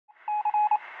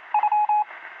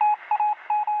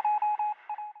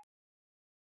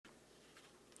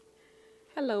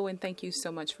Hello, and thank you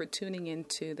so much for tuning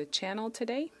into the channel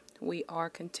today. We are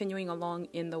continuing along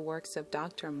in the works of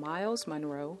Dr. Miles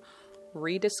Monroe,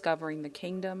 Rediscovering the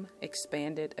Kingdom,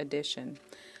 Expanded Edition.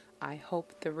 I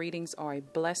hope the readings are a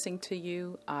blessing to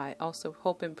you. I also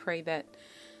hope and pray that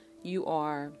you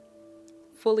are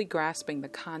fully grasping the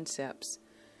concepts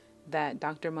that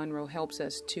Dr. Monroe helps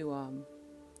us to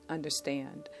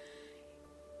understand.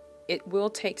 It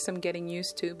will take some getting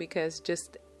used to because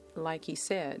just like he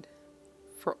said,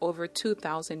 for over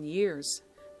 2,000 years,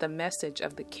 the message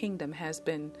of the kingdom has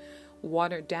been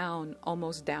watered down,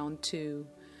 almost down to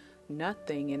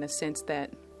nothing, in a sense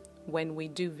that when we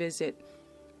do visit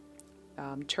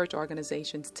church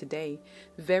organizations today,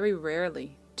 very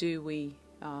rarely do we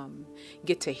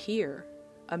get to hear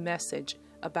a message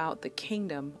about the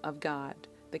kingdom of God,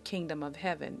 the kingdom of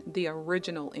heaven, the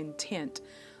original intent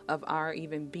of our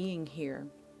even being here.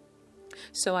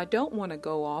 So I don't want to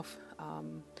go off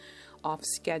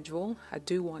schedule. I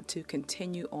do want to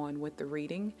continue on with the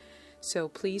reading. So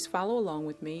please follow along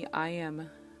with me. I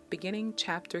am beginning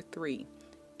chapter 3,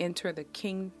 Enter the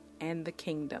King and the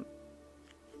Kingdom.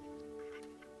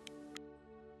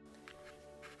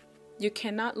 You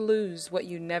cannot lose what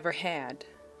you never had.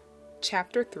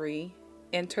 Chapter 3,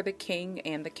 Enter the King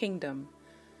and the Kingdom.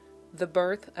 The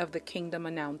birth of the kingdom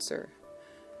announcer.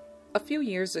 A few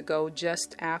years ago,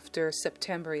 just after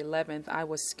September 11th, I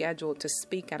was scheduled to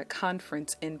speak at a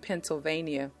conference in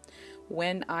Pennsylvania.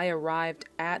 When I arrived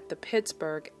at the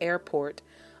Pittsburgh airport,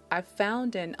 I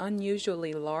found an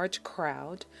unusually large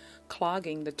crowd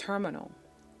clogging the terminal.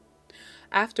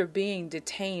 After being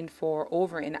detained for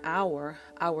over an hour,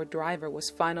 our driver was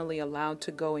finally allowed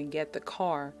to go and get the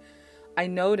car. I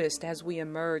noticed as we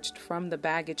emerged from the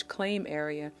baggage claim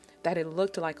area that it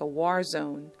looked like a war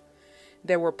zone.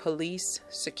 There were police,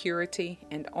 security,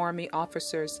 and army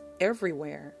officers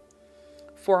everywhere.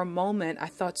 For a moment, I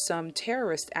thought some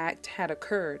terrorist act had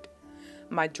occurred.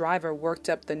 My driver worked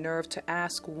up the nerve to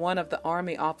ask one of the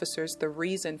army officers the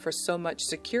reason for so much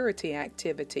security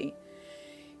activity.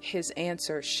 His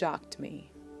answer shocked me.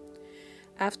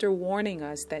 After warning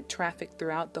us that traffic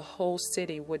throughout the whole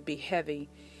city would be heavy,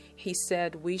 he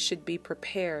said we should be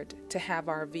prepared to have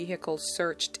our vehicles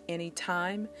searched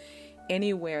anytime,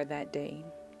 anywhere that day.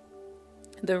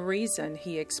 The reason,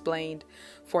 he explained,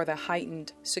 for the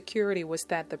heightened security was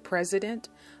that the President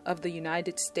of the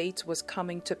United States was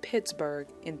coming to Pittsburgh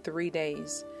in 3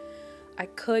 days. I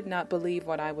could not believe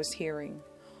what I was hearing.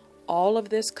 All of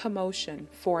this commotion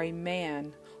for a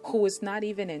man who was not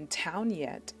even in town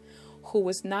yet, who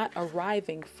was not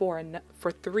arriving for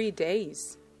 3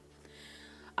 days.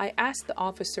 I asked the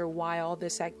officer why all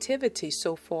this activity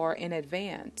so far in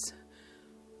advance.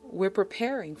 We're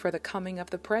preparing for the coming of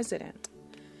the president.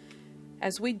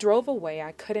 As we drove away,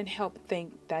 I couldn't help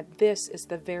think that this is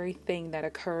the very thing that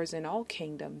occurs in all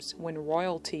kingdoms when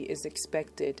royalty is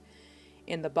expected.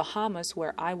 In the Bahamas,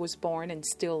 where I was born and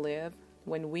still live,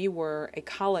 when we were a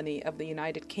colony of the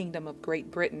United Kingdom of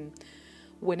Great Britain,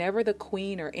 whenever the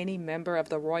Queen or any member of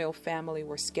the royal family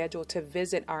were scheduled to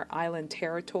visit our island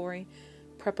territory,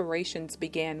 preparations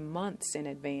began months in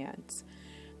advance.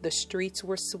 The streets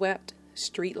were swept,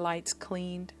 street lights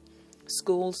cleaned,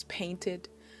 schools painted,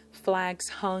 flags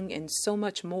hung, and so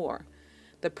much more.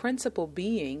 The principle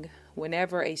being,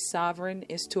 whenever a sovereign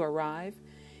is to arrive,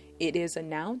 it is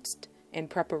announced and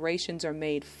preparations are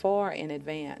made far in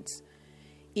advance.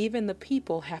 Even the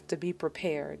people have to be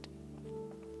prepared.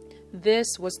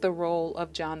 This was the role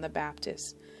of John the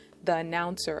Baptist, the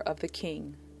announcer of the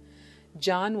king.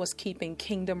 John was keeping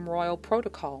kingdom royal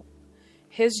protocol.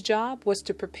 His job was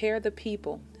to prepare the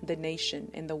people, the nation,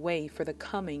 and the way for the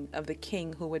coming of the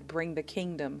king who would bring the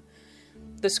kingdom.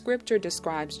 The scripture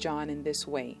describes John in this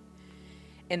way.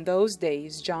 In those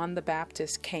days, John the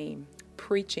Baptist came,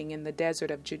 preaching in the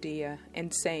desert of Judea,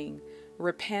 and saying,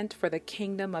 Repent, for the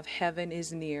kingdom of heaven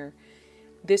is near.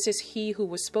 This is he who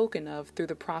was spoken of through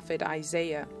the prophet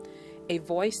Isaiah, a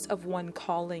voice of one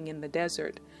calling in the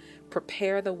desert,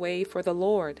 Prepare the way for the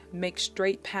Lord, make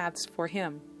straight paths for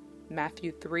him.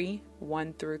 Matthew 3,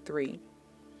 1-3.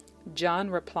 John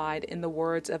replied in the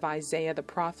words of Isaiah the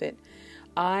prophet,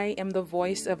 I am the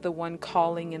voice of the one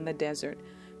calling in the desert.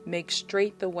 Make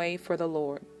straight the way for the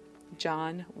Lord.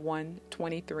 John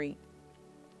 1:23.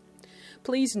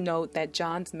 Please note that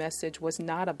John's message was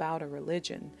not about a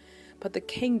religion, but the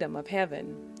kingdom of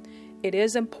heaven. It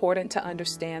is important to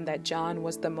understand that John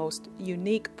was the most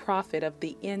unique prophet of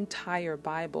the entire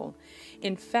Bible.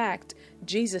 In fact,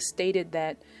 Jesus stated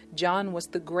that John was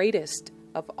the greatest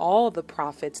of all the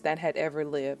prophets that had ever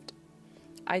lived.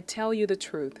 I tell you the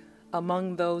truth,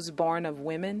 among those born of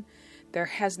women, There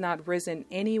has not risen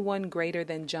anyone greater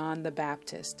than John the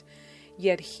Baptist,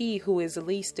 yet he who is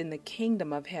least in the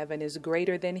kingdom of heaven is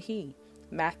greater than he.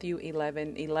 Matthew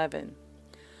 11:11.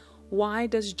 Why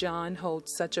does John hold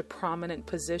such a prominent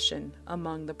position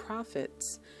among the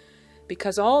prophets?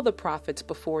 Because all the prophets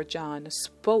before John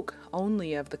spoke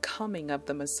only of the coming of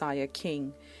the Messiah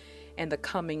King and the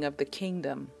coming of the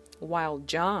kingdom, while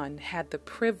John had the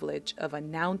privilege of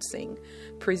announcing,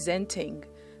 presenting,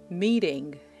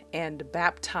 meeting, and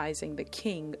baptizing the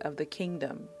King of the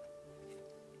kingdom.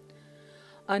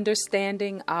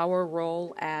 Understanding our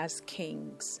role as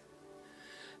kings.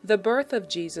 The birth of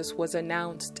Jesus was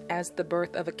announced as the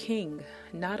birth of a king,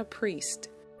 not a priest.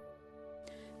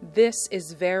 This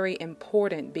is very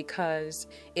important because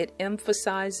it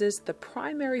emphasizes the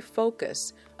primary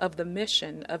focus of the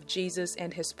mission of Jesus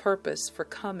and his purpose for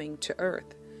coming to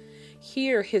earth.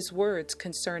 Hear his words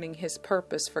concerning his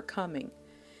purpose for coming.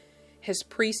 His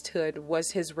priesthood was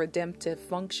his redemptive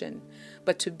function,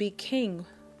 but to be king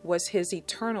was his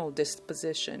eternal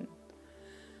disposition.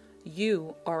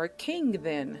 "You are a king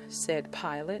then," said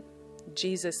Pilate.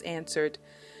 Jesus answered,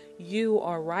 "You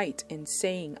are right in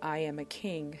saying I am a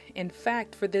king. In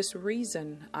fact, for this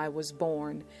reason I was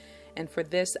born, and for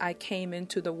this I came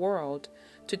into the world,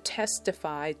 to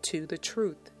testify to the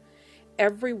truth.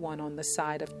 Everyone on the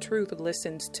side of truth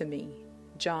listens to me."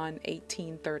 John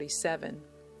 18:37.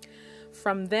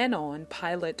 From then on,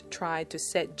 Pilate tried to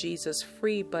set Jesus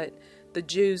free, but the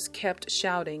Jews kept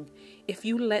shouting, "If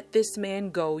you let this man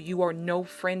go, you are no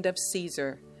friend of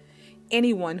Caesar.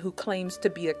 Anyone who claims to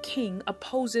be a king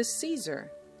opposes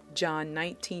Caesar." John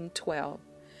 19:12.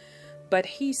 But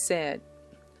he said,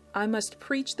 "I must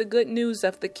preach the good news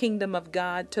of the kingdom of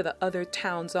God to the other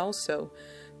towns also,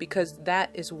 because that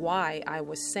is why I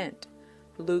was sent."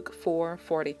 Luke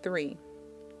 4:43.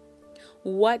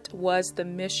 What was the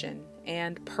mission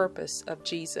and purpose of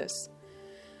Jesus?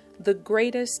 The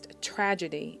greatest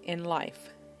tragedy in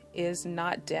life is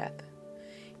not death.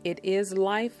 It is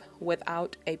life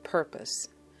without a purpose.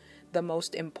 The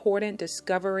most important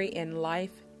discovery in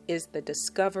life is the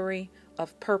discovery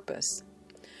of purpose.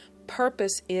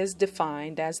 Purpose is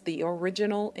defined as the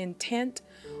original intent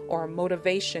or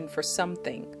motivation for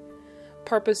something.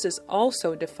 Purpose is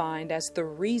also defined as the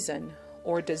reason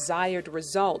or desired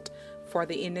result for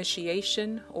the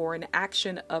initiation or an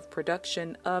action of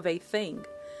production of a thing.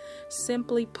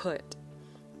 Simply put,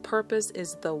 purpose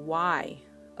is the why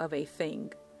of a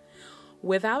thing.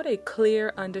 Without a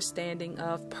clear understanding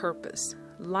of purpose,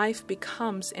 life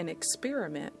becomes an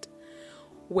experiment.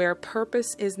 Where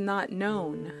purpose is not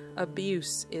known,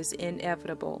 abuse is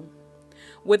inevitable.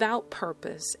 Without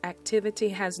purpose, activity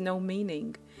has no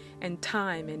meaning, and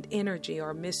time and energy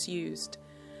are misused.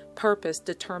 Purpose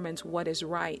determines what is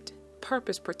right.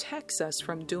 Purpose protects us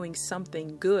from doing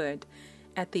something good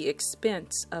at the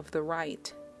expense of the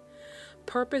right.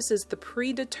 Purpose is the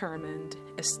predetermined,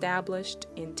 established,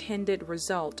 intended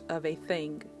result of a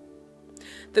thing.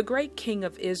 The great king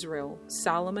of Israel,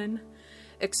 Solomon,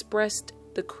 expressed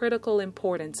the critical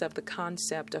importance of the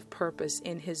concept of purpose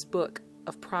in his book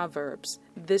of Proverbs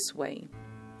this way: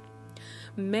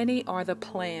 "Many are the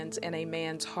plans in a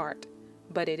man's heart,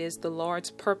 but it is the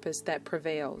Lord's purpose that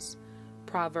prevails."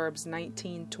 Proverbs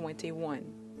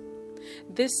 19:21.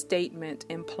 This statement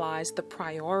implies the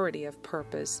priority of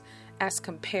purpose as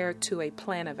compared to a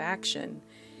plan of action.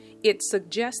 It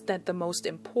suggests that the most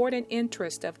important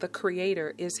interest of the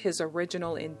Creator is his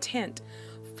original intent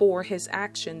for his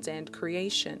actions and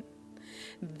creation.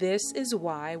 This is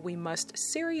why we must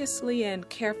seriously and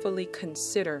carefully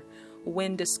consider,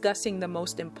 when discussing the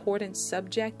most important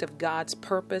subject of God's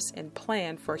purpose and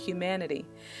plan for humanity,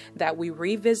 that we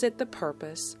revisit the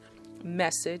purpose,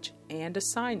 message, and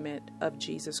assignment of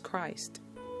Jesus Christ.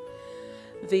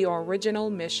 The original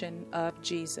mission of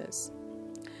Jesus.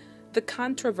 The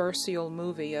controversial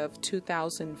movie of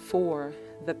 2004,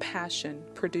 The Passion,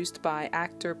 produced by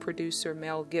actor-producer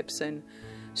Mel Gibson,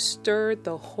 stirred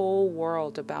the whole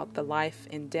world about the life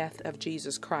and death of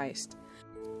Jesus Christ.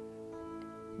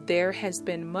 There has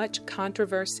been much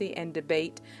controversy and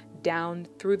debate down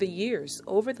through the years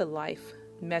over the life,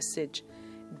 message,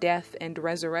 death, and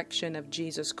resurrection of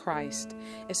Jesus Christ,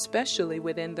 especially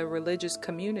within the religious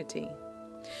community.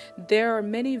 There are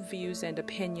many views and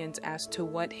opinions as to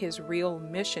what his real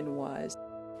mission was.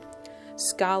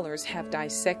 Scholars have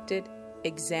dissected,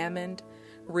 examined,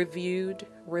 reviewed,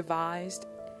 revised,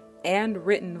 and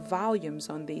written volumes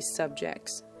on these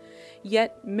subjects.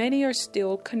 Yet many are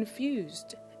still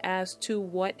confused as to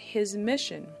what his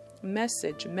mission,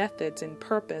 message, methods, and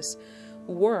purpose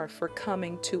were for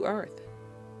coming to earth.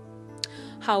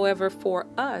 However, for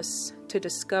us to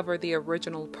discover the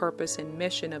original purpose and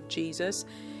mission of Jesus,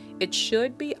 it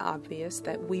should be obvious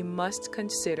that we must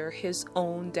consider his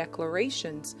own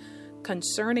declarations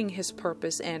concerning his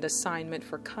purpose and assignment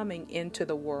for coming into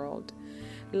the world.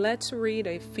 Let's read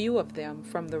a few of them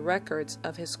from the records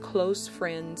of his close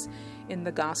friends in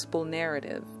the gospel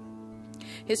narrative.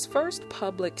 His first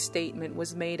public statement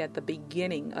was made at the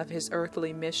beginning of his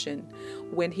earthly mission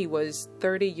when he was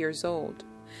 30 years old,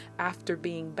 after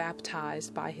being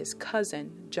baptized by his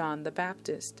cousin, John the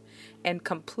Baptist, and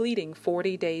completing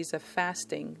 40 days of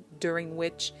fasting, during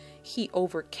which he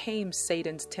overcame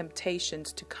Satan's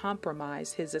temptations to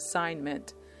compromise his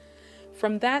assignment.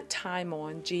 From that time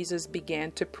on, Jesus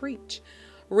began to preach,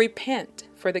 "Repent,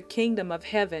 for the kingdom of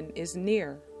heaven is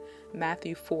near."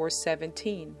 Matthew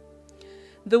 4:17.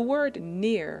 The word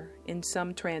near, in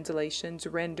some translations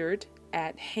rendered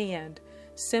at hand,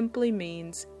 simply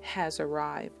means has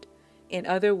arrived. In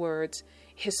other words,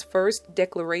 his first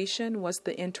declaration was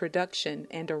the introduction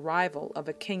and arrival of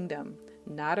a kingdom,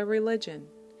 not a religion.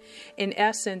 In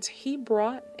essence, he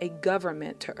brought a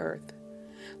government to earth.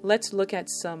 Let's look at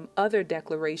some other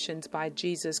declarations by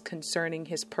Jesus concerning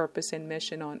his purpose and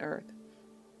mission on earth.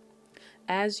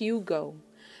 "As you go,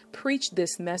 preach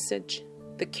this message.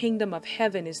 The kingdom of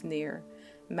heaven is near."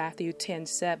 Matthew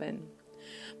 10:7.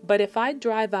 "But if I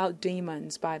drive out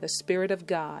demons by the Spirit of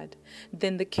God,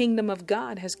 then the kingdom of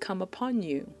God has come upon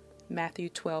you." Matthew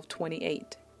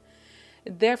 12:28.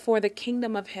 "Therefore the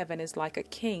kingdom of heaven is like a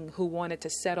king who wanted to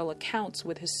settle accounts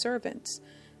with his servants."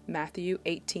 Matthew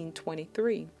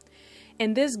 18:23.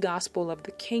 And this gospel of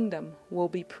the kingdom will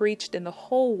be preached in the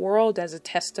whole world as a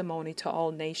testimony to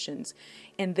all nations,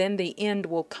 and then the end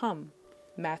will come.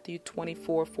 Matthew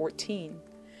 24:14.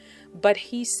 But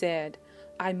he said,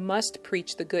 "I must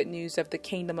preach the good news of the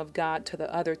kingdom of God to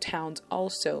the other towns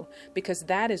also, because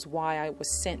that is why I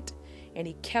was sent." And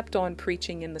he kept on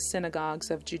preaching in the synagogues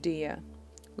of Judea.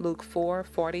 Luke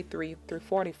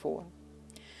 4:43-44.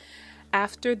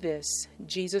 After this,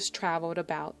 Jesus traveled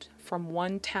about from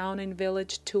one town and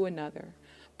village to another,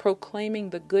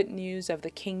 proclaiming the good news of the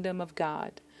kingdom of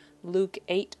God. Luke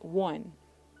 8:1.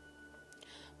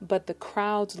 But the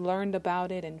crowds learned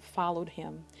about it and followed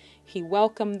him. He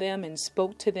welcomed them and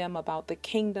spoke to them about the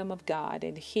kingdom of God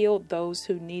and healed those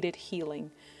who needed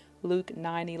healing. Luke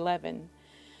 9:11.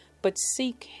 But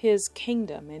seek his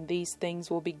kingdom, and these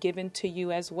things will be given to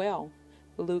you as well.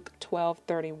 Luke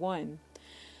 12:31.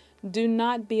 Do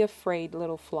not be afraid,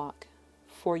 little flock,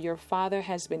 for your Father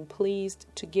has been pleased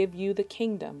to give you the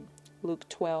kingdom. Luke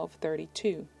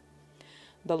 12:32.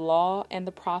 The law and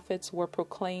the prophets were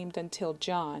proclaimed until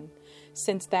John.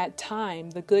 Since that time,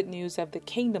 the good news of the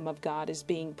kingdom of God is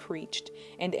being preached,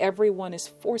 and everyone is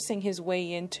forcing his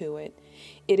way into it.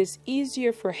 It is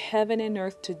easier for heaven and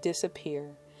earth to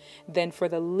disappear than for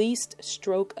the least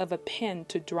stroke of a pen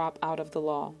to drop out of the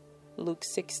law. Luke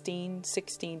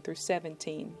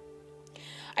 16:16-17.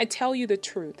 I tell you the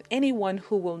truth, anyone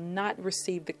who will not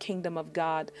receive the kingdom of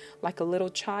God like a little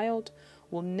child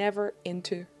will never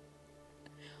enter.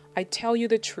 I tell you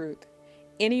the truth,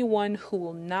 anyone who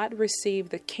will not receive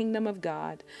the kingdom of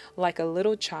God like a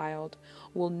little child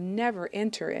will never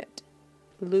enter it.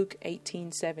 Luke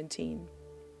 18:17.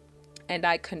 And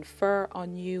I confer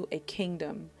on you a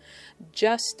kingdom,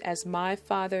 just as my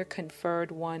Father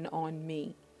conferred one on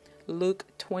me. Luke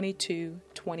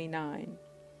 22:29.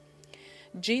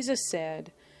 Jesus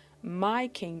said, "My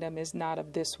kingdom is not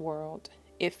of this world.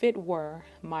 If it were,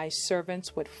 my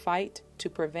servants would fight to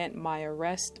prevent my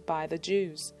arrest by the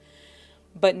Jews.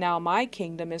 But now my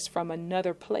kingdom is from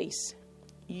another place."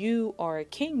 "You are a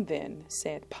king then,"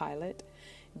 said Pilate.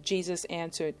 Jesus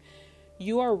answered,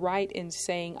 "You are right in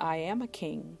saying I am a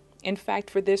king. In fact,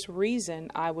 for this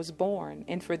reason I was born,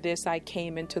 and for this I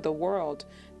came into the world,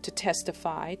 to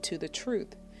testify to the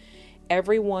truth.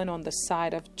 Everyone on the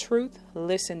side of truth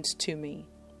listens to me."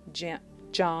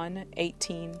 John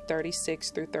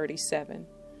 18:36-37.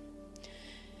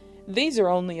 These are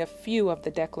only a few of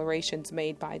the declarations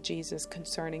made by Jesus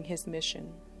concerning his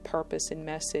mission, purpose, and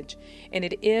message, and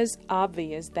it is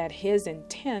obvious that his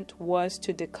intent was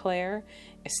to declare,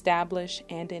 establish,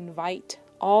 and invite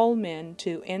all men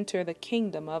to enter the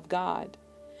kingdom of God.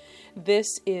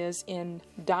 This is in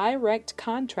direct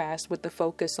contrast with the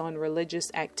focus on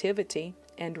religious activity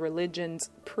and religion's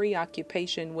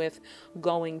preoccupation with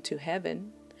going to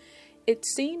heaven. It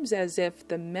seems as if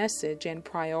the message and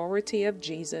priority of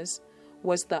Jesus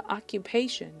was the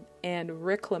occupation and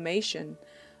reclamation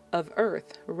of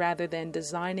earth rather than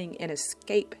designing an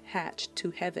escape hatch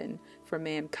to heaven for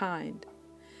mankind.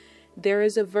 There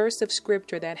is a verse of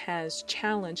scripture that has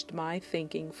challenged my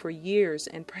thinking for years,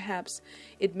 and perhaps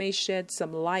it may shed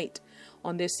some light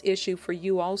on this issue for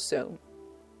you also.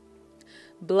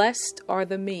 Blessed are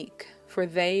the meek, for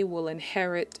they will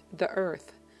inherit the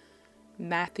earth.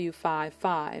 Matthew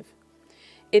 5:5.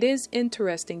 It is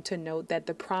interesting to note that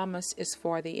the promise is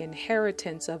for the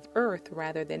inheritance of earth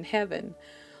rather than heaven.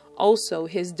 Also,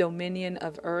 his dominion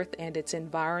of earth and its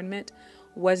environment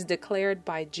was declared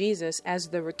by Jesus as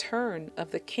the return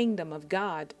of the kingdom of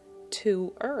God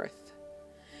to earth.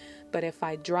 But if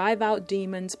I drive out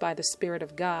demons by the Spirit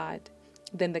of God,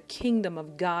 then the kingdom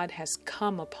of God has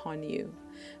come upon you.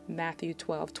 Matthew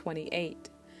 12:28.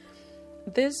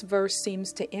 This verse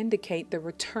seems to indicate the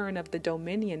return of the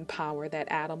dominion power that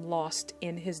Adam lost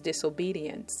in his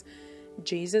disobedience.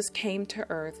 Jesus came to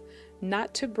earth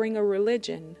not to bring a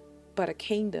religion, but a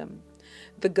kingdom,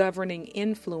 the governing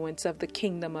influence of the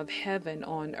kingdom of heaven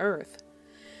on earth.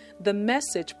 The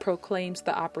message proclaims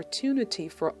the opportunity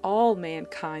for all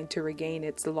mankind to regain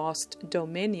its lost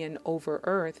dominion over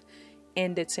earth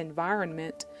and its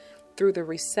environment through the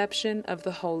reception of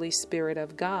the Holy Spirit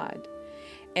of God,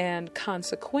 and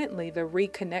consequently the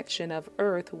reconnection of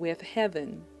earth with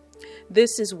heaven.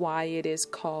 This is why it is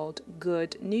called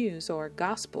good news or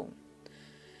gospel.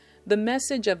 The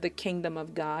message of the kingdom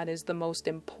of God is the most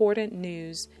important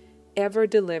news ever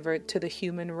delivered to the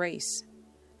human race.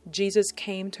 Jesus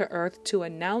came to earth to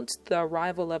announce the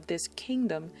arrival of this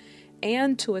kingdom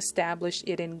and to establish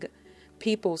it in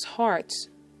people's hearts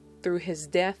through his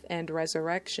death and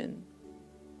resurrection.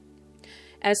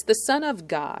 As the Son of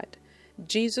God,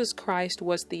 Jesus Christ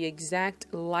was the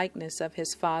exact likeness of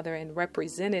his Father and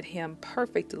represented him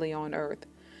perfectly on earth.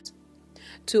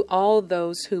 To all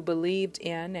those who believed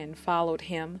in and followed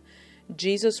him,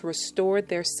 Jesus restored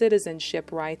their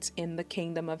citizenship rights in the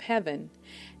kingdom of heaven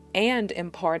and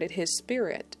imparted his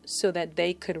Spirit so that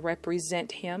they could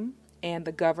represent him and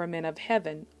the government of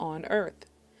heaven on earth.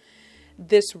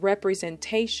 This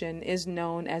representation is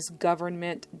known as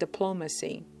government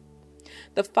diplomacy.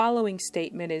 The following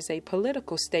statement is a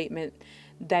political statement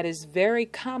that is very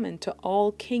common to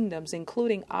all kingdoms,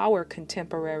 including our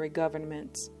contemporary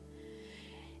governments.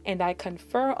 And I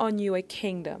confer on you a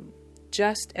kingdom,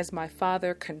 just as my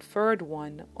Father conferred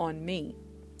one on me.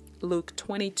 Luke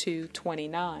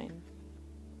 22:29.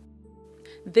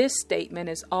 This statement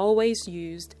is always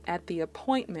used at the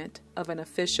appointment of an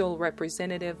official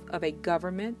representative of a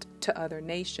government to other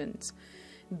nations.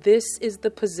 This is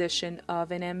the position of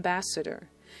an ambassador.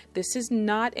 This is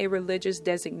not a religious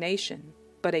designation,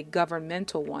 but a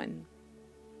governmental one.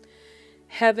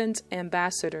 Heaven's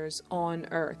ambassadors on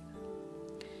earth.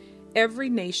 Every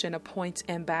nation appoints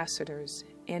ambassadors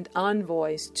and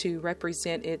envoys to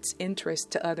represent its interests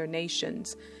to other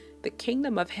nations. The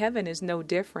kingdom of heaven is no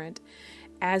different,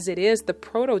 as it is the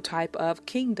prototype of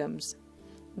kingdoms.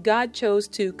 God chose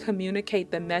to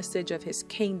communicate the message of his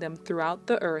kingdom throughout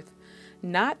the earth,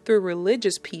 not through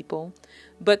religious people,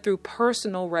 but through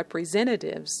personal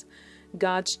representatives.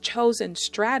 God's chosen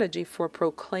strategy for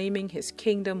proclaiming his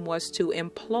kingdom was to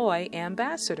employ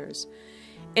ambassadors.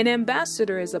 An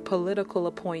ambassador is a political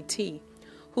appointee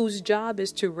whose job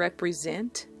is to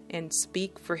represent and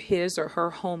speak for his or her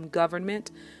home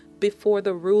government before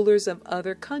the rulers of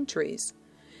other countries.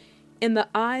 In the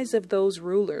eyes of those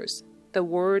rulers, the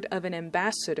word of an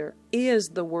ambassador is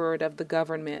the word of the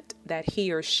government that he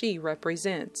or she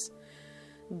represents.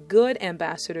 Good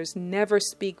ambassadors never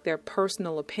speak their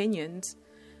personal opinions,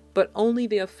 but only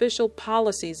the official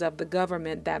policies of the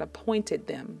government that appointed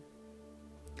them.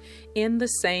 In the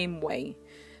same way,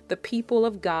 the people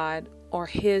of God are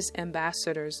his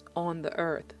ambassadors on the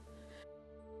earth.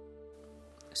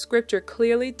 Scripture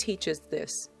clearly teaches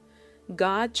this.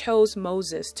 God chose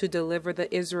Moses to deliver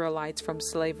the Israelites from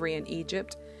slavery in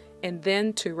Egypt and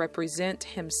then to represent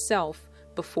himself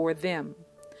before them.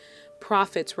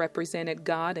 Prophets represented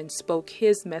God and spoke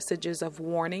his messages of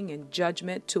warning and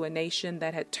judgment to a nation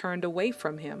that had turned away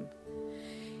from him.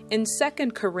 In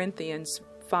 2 Corinthians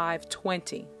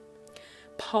 5:20,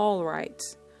 Paul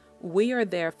writes, "We are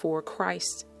therefore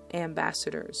Christ's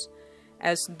ambassadors,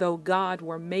 as though God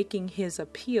were making his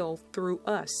appeal through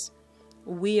us.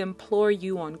 We implore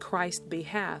you on Christ's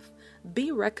behalf,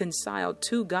 be reconciled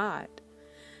to God."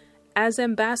 As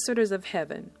ambassadors of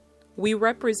heaven, we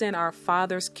represent our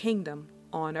Father's kingdom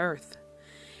on earth.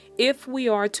 If we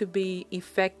are to be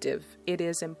effective, it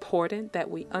is important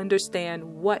that we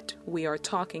understand what we are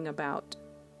talking about.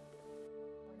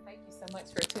 Thank you so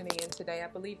much for tuning in today. I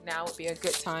believe now would be a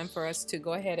good time for us to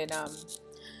go ahead and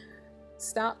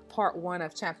stop part 1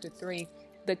 of chapter 3.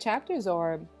 The chapters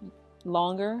are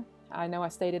longer. I know I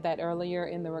stated that earlier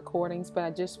in the recordings, but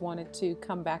I just wanted to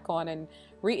come back on and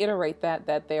reiterate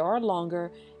that they are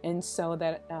longer, and so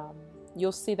that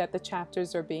you'll see that the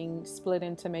chapters are being split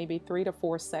into maybe 3 to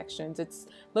 4 sections. It's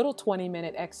little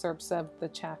 20-minute excerpts of the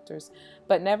chapters.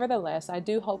 But nevertheless, I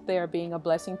do hope they are being a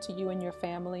blessing to you and your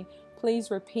family.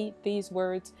 Please repeat these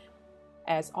words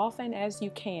as often as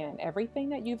you can. Everything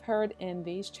that you've heard in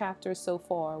these chapters so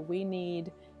far,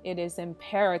 it is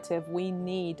imperative. We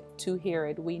need to hear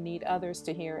it. We need others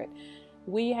to hear it.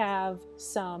 We have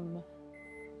some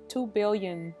 2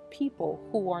 billion people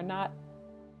who are not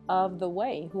of the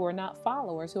way, who are not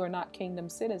followers, who are not kingdom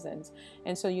citizens.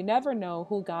 And so you never know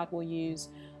who God will use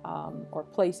or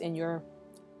place in your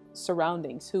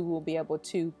surroundings, who will be able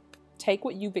to take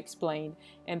what you've explained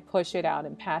and push it out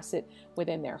and pass it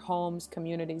within their homes,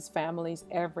 communities, families,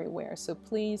 everywhere. So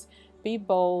please be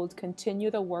bold,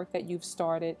 continue the work that you've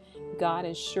started. God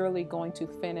is surely going to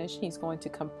finish. He's going to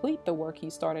complete the work He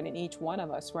started in each one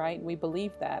of us, right? We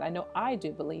believe that. I know I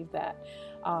do believe that.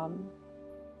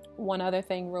 One other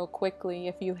thing real quickly,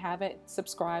 if you haven't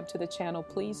subscribed to the channel,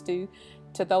 please do.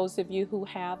 To those of you who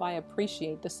have, I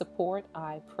appreciate the support.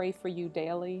 I pray for you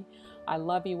daily. I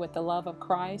love you with the love of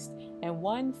Christ. And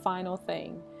one final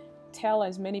thing, tell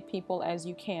as many people as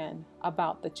you can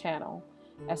about the channel.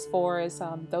 As far as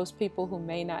those people who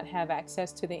may not have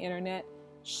access to the internet,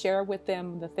 share with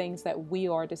them the things that we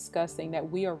are discussing, that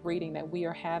we are reading, that we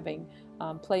are having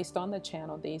placed on the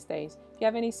channel these days. If you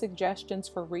have any suggestions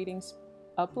for readings,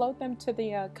 upload them to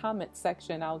the comment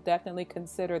section. I'll definitely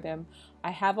consider them.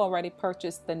 I have already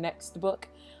purchased the next book,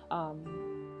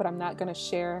 but I'm not going to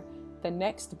share the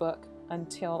next book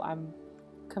until I'm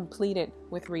completed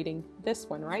with reading this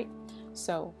one, right?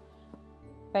 So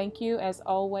thank you as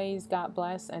always. God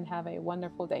bless and have a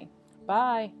wonderful day.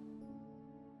 Bye.